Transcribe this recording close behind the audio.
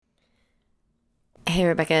Hey,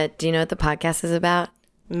 Rebecca, do you know what the podcast is about?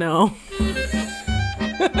 No.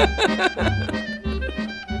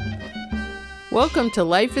 Welcome to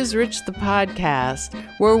Life is Rich, the podcast,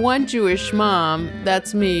 where one Jewish mom,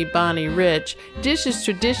 that's me, Bonnie Rich, dishes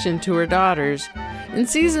tradition to her daughters. In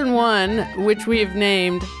season 1, which we have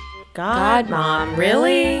named God, Mom,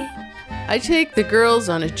 really? I take the girls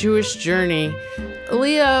on a Jewish journey.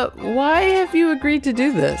 Leah, why have you agreed to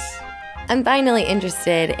do this? I'm finally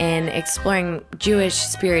interested in exploring Jewish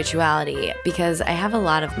spirituality because I have a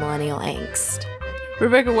lot of millennial angst.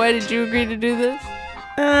 Rebecca, why did you agree to do this?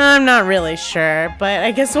 I'm not really sure, but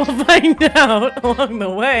I guess we'll find out along the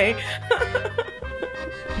way.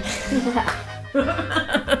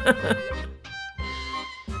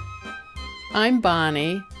 I'm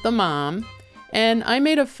Bonnie, the mom, and I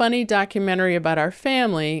made a funny documentary about our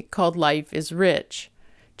family called Life is Rich.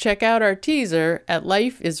 Check out our teaser at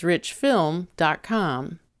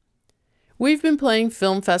lifeisrichfilm.com. We've been playing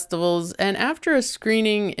film festivals, and after a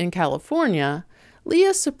screening in California,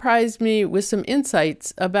 Leah surprised me with some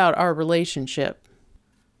insights about our relationship.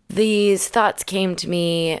 These thoughts came to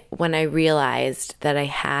me when I realized that I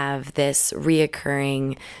have this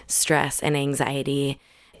reoccurring stress and anxiety.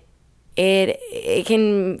 It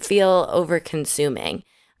can feel over-consuming.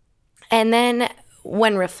 And then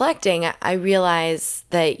when reflecting, I realize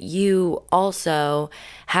that you also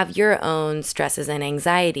have your own stresses and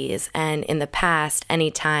anxieties. And in the past,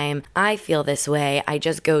 anytime I feel this way, I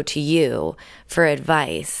just go to you for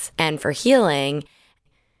advice and for healing.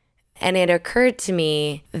 And it occurred to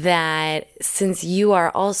me that since you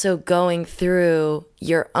are also going through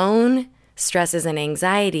your own stresses and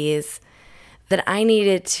anxieties, that I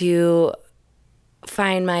needed to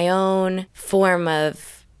find my own form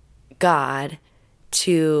of God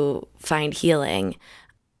to find healing.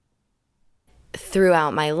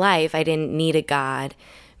 Throughout my life, I didn't need a God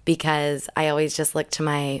because I always just looked to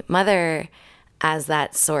my mother as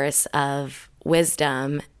that source of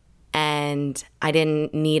wisdom, and I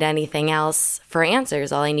didn't need anything else for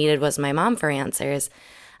answers. All I needed was my mom for answers.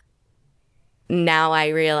 Now I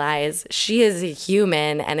realize she is a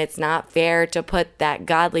human, and it's not fair to put that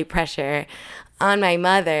godly pressure on my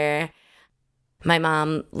mother. My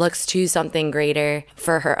mom looks to something greater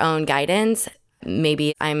for her own guidance.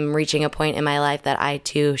 Maybe I'm reaching a point in my life that I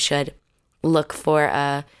too should look for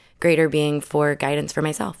a greater being for guidance for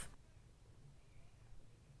myself.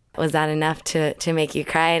 Was that enough to make you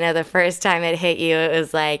cry? I know the first time it hit you, it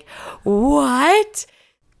was like, what?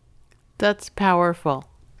 That's powerful.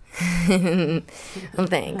 Well,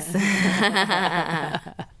 thanks.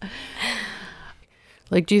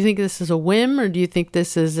 Like, do you think this is a whim, or do you think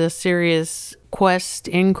this is a serious quest,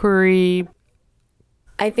 inquiry?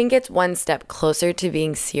 I think it's one step closer to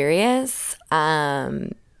being serious.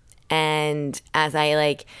 And as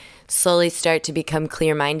I slowly start to become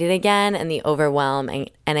clear-minded again and the overwhelm and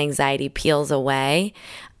anxiety peels away,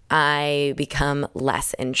 I become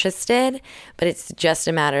less interested, but it's just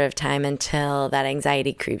a matter of time until that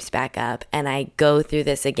anxiety creeps back up and I go through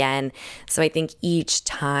this again. So I think each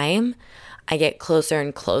time I get closer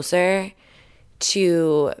and closer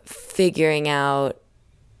to figuring out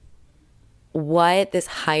what this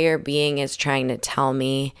higher being is trying to tell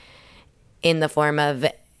me in the form of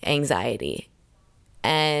anxiety.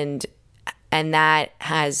 And that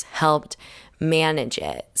has helped manage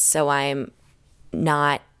it. So I'm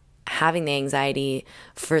not having the anxiety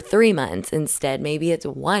for 3 months. Instead, maybe it's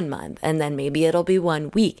 1 month, and then maybe it'll be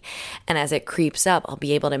 1 week. And as it creeps up, I'll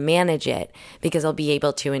be able to manage it because I'll be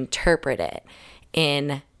able to interpret it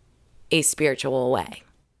in a spiritual way.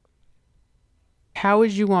 How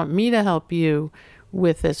would you want me to help you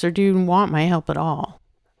with this, or do you want my help at all?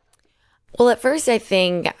 Well, at first, I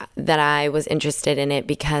think that I was interested in it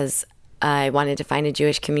because I wanted to find a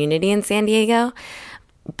Jewish community in San Diego,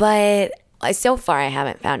 but so far I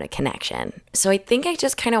haven't found a connection. So I think I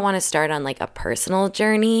just kind of want to start on a personal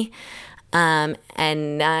journey, and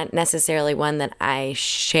not necessarily one that I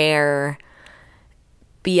share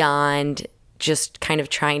beyond just kind of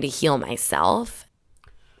trying to heal myself.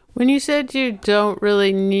 When you said you don't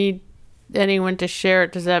really need anyone to share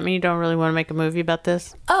it, does that mean you don't really want to make a movie about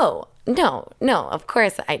this? Oh, no, of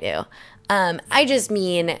course I do. I just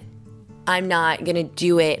mean I'm not going to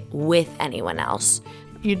do it with anyone else.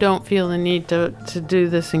 You don't feel the need to do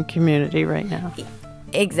this in community right now.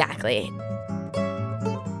 Exactly.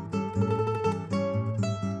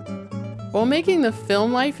 While making the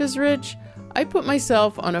film Life is Rich, I put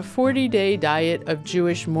myself on a 40-day diet of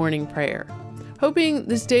Jewish morning prayer, hoping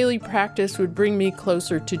this daily practice would bring me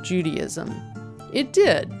closer to Judaism. It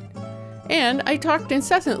did. And I talked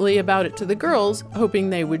incessantly about it to the girls,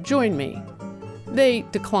 hoping they would join me. They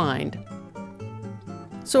declined.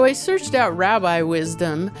 So I searched out rabbi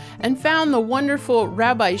wisdom and found the wonderful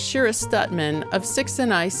Rabbi Shira Stutman of Sixth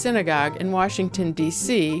and I Synagogue in Washington,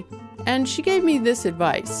 D.C., and she gave me this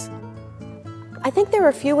advice. I think there are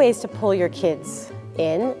a few ways to pull your kids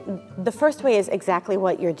in. The first way is exactly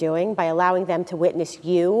what you're doing by allowing them to witness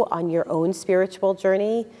you on your own spiritual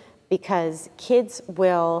journey, because kids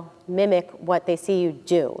will mimic what they see you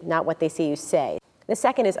do, not what they see you say. The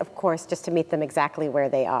second is, of course, just to meet them exactly where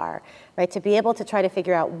they are, right? To be able to try to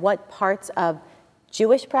figure out what parts of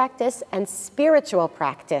Jewish practice and spiritual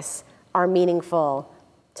practice are meaningful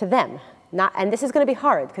to them. And this is going to be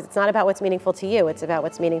hard because it's not about what's meaningful to you, it's about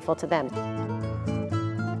what's meaningful to them.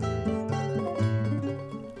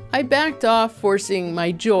 I backed off forcing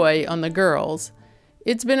my joy on the girls.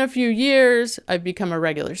 It's been a few years. I've become a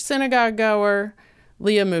regular synagogue goer.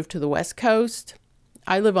 Leah moved to the West Coast.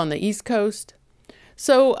 I live on the East Coast.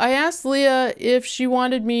 So I asked Leah if she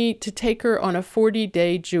wanted me to take her on a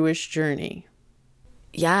 40-day Jewish journey.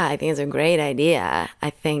 Yeah, I think it's a great idea. I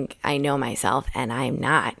think I know myself, and I'm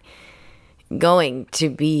not going to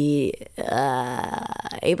be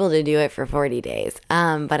able to do it for 40 days.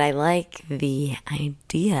 But I like the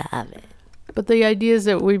idea of it. But the idea is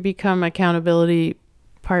that we become accountability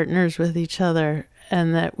partners with each other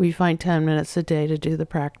and that we find 10 minutes a day to do the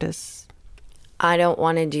practice. I don't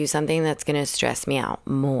want to do something that's going to stress me out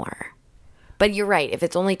more. But you're right. If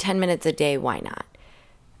it's only 10 minutes a day, why not?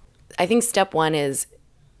 I think step one is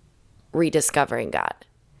rediscovering God.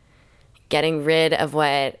 Getting rid of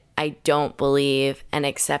what I don't believe and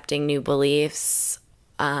accepting new beliefs,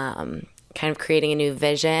 kind of creating a new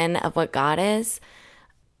vision of what God is.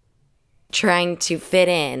 Trying to fit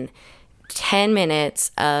in 10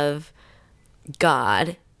 minutes of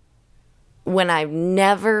God when I've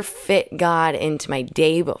never fit God into my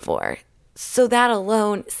day before. So that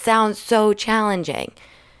alone sounds so challenging.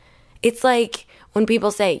 It's like when people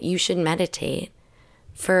say you should meditate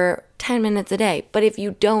for 10 minutes a day, but if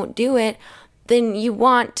you don't do it, then you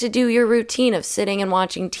want to do your routine of sitting and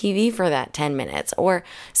watching TV for that 10 minutes or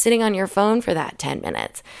sitting on your phone for that 10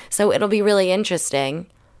 minutes. So it'll be really interesting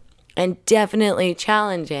and definitely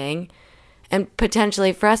challenging and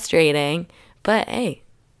potentially frustrating, but hey,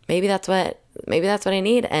 maybe that's what I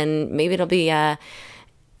need, and maybe it'll be an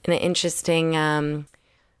interesting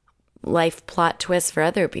life plot twist for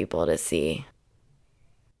other people to see.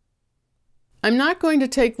 I'm not going to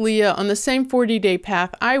take Leah on the same 40-day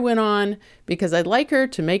path I went on because I'd like her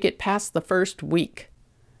to make it past the first week.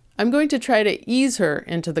 I'm going to try to ease her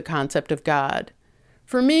into the concept of God.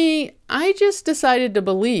 For me, I just decided to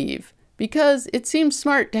believe because it seemed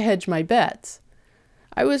smart to hedge my bets.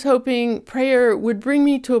 I was hoping prayer would bring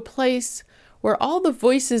me to a place where all the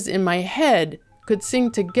voices in my head could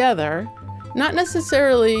sing together, not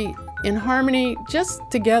necessarily in harmony, just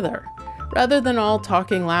together, rather than all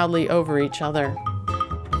talking loudly over each other.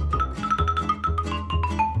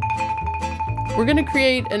 We're going to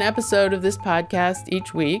create an episode of this podcast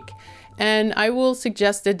each week, and I will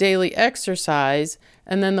suggest a daily exercise,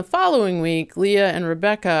 and then the following week, Leah and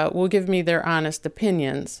Rebecca will give me their honest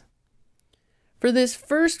opinions. For this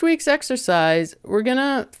first week's exercise, we're going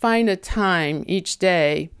to find a time each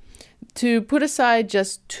day to put aside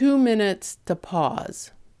just 2 minutes to pause.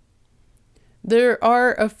 There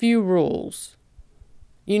are a few rules.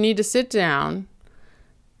 You need to sit down,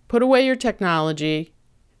 put away your technology,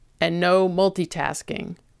 and no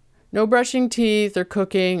multitasking. No brushing teeth or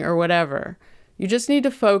cooking or whatever. You just need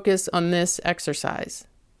to focus on this exercise.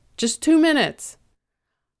 Just 2 minutes.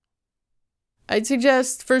 I'd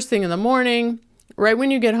suggest first thing in the morning, right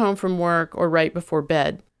when you get home from work, or right before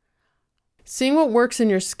bed. Seeing what works in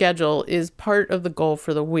your schedule is part of the goal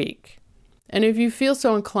for the week. And if you feel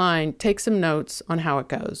so inclined, take some notes on how it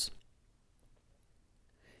goes.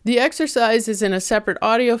 The exercise is in a separate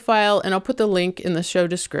audio file, and I'll put the link in the show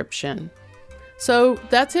description. So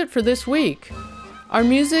that's it for this week. Our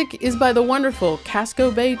music is by the wonderful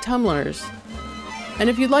Casco Bay Tumblers. And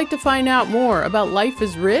if you'd like to find out more about Life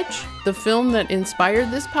is Rich, the film that inspired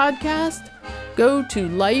this podcast, go to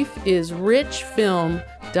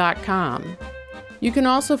lifeisrichfilm.com. You can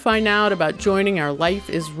also find out about joining our Life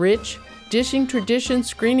is Rich Dishing Tradition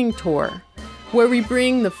screening tour, where we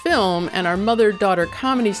bring the film and our mother-daughter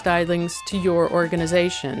comedy stylings to your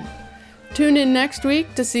organization. Tune in next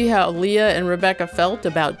week to see how Leah and Rebecca felt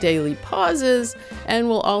about daily pauses, and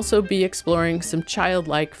we'll also be exploring some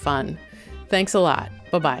childlike fun. Thanks a lot.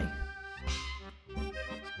 Bye-bye.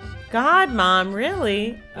 God, Mom,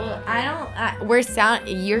 really? Well,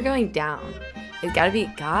 you're going down. It's got to be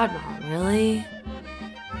God, Mom, really?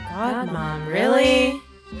 God, Mom, really?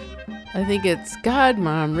 I think it's God,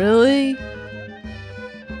 Mom, really?